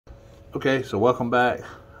Okay, so welcome back.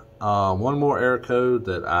 One more error code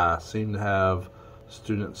that I seem to have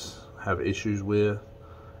students have issues with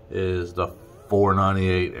is the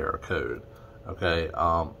 498 error code. Okay,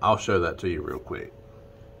 I'll show that to you real quick.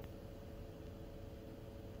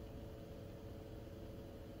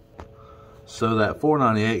 So that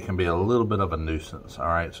 498 can be a little bit of a nuisance, all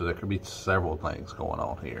right? So there could be several things going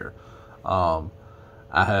on here.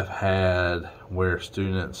 I have had where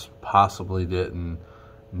students possibly didn't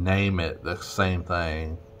name it the same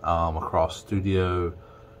thing across Studio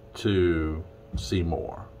to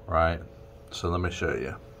Seymour, right? So let me show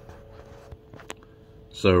you.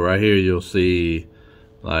 So right here you'll see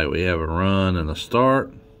like we have a run and a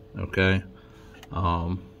start, okay?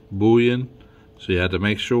 Boolean. So you have to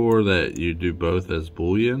make sure that you do both as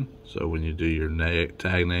Boolean. So when you do your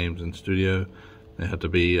tag names in Studio, they have to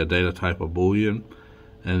be a data type of Boolean.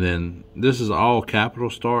 And then this is all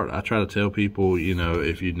capital start. I try to tell people, you know,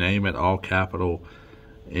 if you name it all capital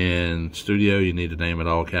in Studio, you need to name it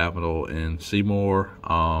all capital in Seymour.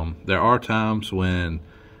 There are times when,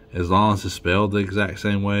 as long as it's spelled the exact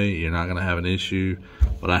same way, you're not going to have an issue.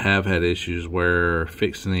 But I have had issues where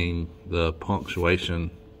fixing the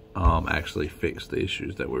punctuation actually fixed the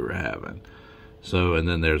issues that we were having. So, and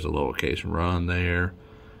then there's a lowercase run there.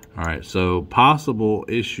 All right, so possible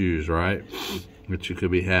issues, right, that you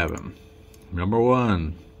could be having. Number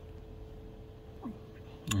one,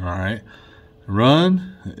 all right,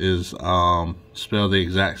 run is spelled the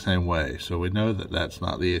exact same way, so we know that that's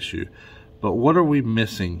not the issue. But what are we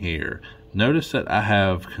missing here? Notice that I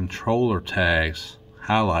have controller tags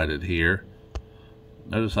highlighted here.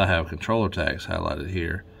 Notice I have controller tags highlighted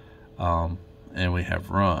here, and we have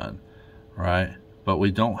run, right? But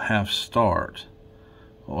we don't have start.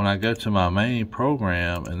 When I go to my main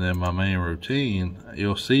program and then my main routine,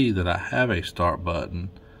 you'll see that I have a start button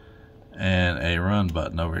and a run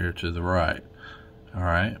button over here to the right. All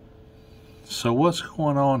right. So what's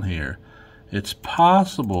going on here? It's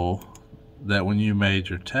possible that when you made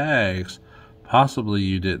your tags, possibly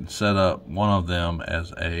you didn't set up one of them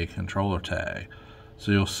as a controller tag.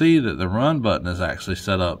 So you'll see that the run button is actually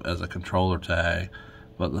set up as a controller tag,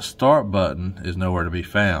 but the start button is nowhere to be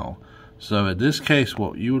found. So in this case,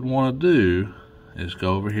 what you would want to do is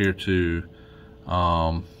go over here to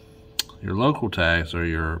your local tags or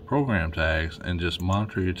your program tags and just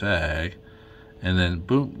monitor your tag, and then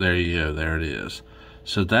boom, there you go, there it is.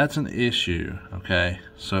 So that's an issue, okay?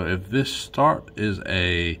 So if this start is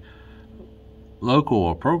a local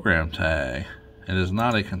or program tag and is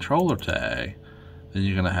not a controller tag, then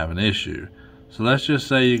you're going to have an issue. So let's just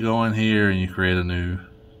say you go in here and you create a new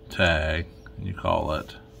tag and you call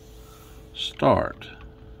it start.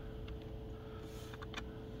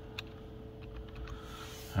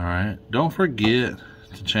 All right, don't forget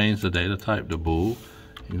to change the data type to bool.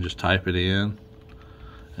 You can just type it in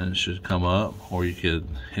and it should come up, or you could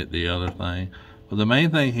hit the other thing. But the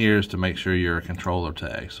main thing here is to make sure you're a controller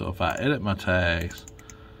tag. So if I edit my tags,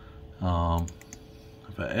 if I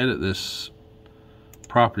edit this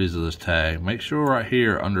properties of this tag, make sure right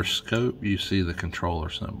here under scope you see the controller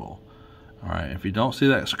symbol. All right, if you don't see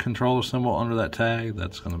that controller symbol under that tag,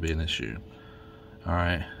 that's going to be an issue. All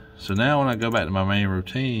right, so now when I go back to my main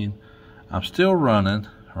routine, I'm still running,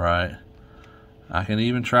 right? I can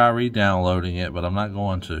even try re-downloading it, but I'm not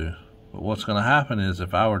going to. But what's going to happen is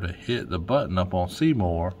if I were to hit the button up on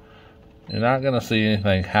Seymour, you're not going to see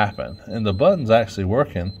anything happen. And the button's actually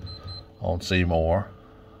working on Seymour,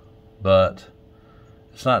 but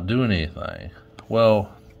it's not doing anything.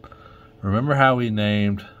 Well, remember how we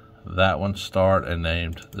named that one start and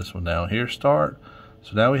named this one down here start?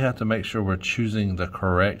 So now we have to make sure we're choosing the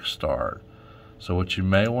correct start. So what you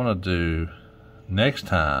may want to do next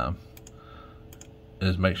time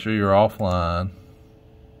is make sure you're offline,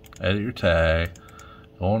 edit your tag,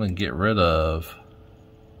 go on and get rid of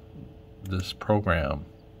this program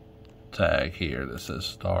tag here that says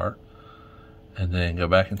start, and then go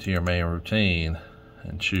back into your main routine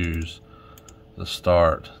and choose the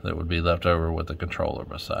start that would be left over with the controller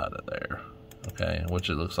beside it there, okay, which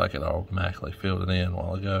it looks like it automatically filled it in a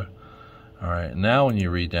while ago. All right, now when you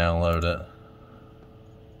re-download it,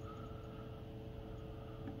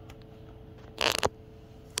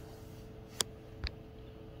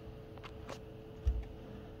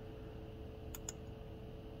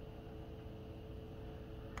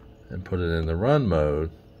 and put it in the run mode,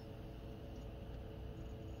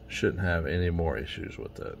 shouldn't have any more issues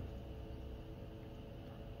with it.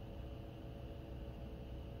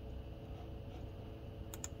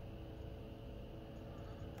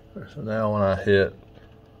 So now when I hit,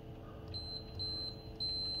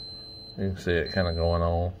 you can see it kind of going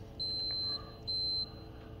on.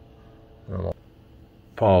 I'll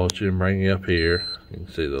pause you and bring you up here. You can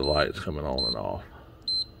see the lights coming on and off.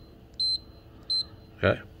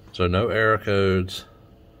 Okay, so no error codes.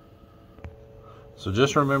 So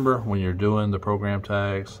just remember when you're doing the program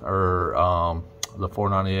tags or the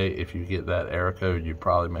 498, if you get that error code, you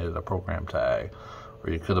probably made it a program tag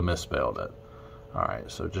or you could have misspelled it. All right,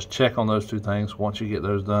 so just check on those two things. Once you get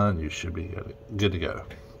those done, you should be good to go.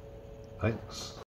 Thanks.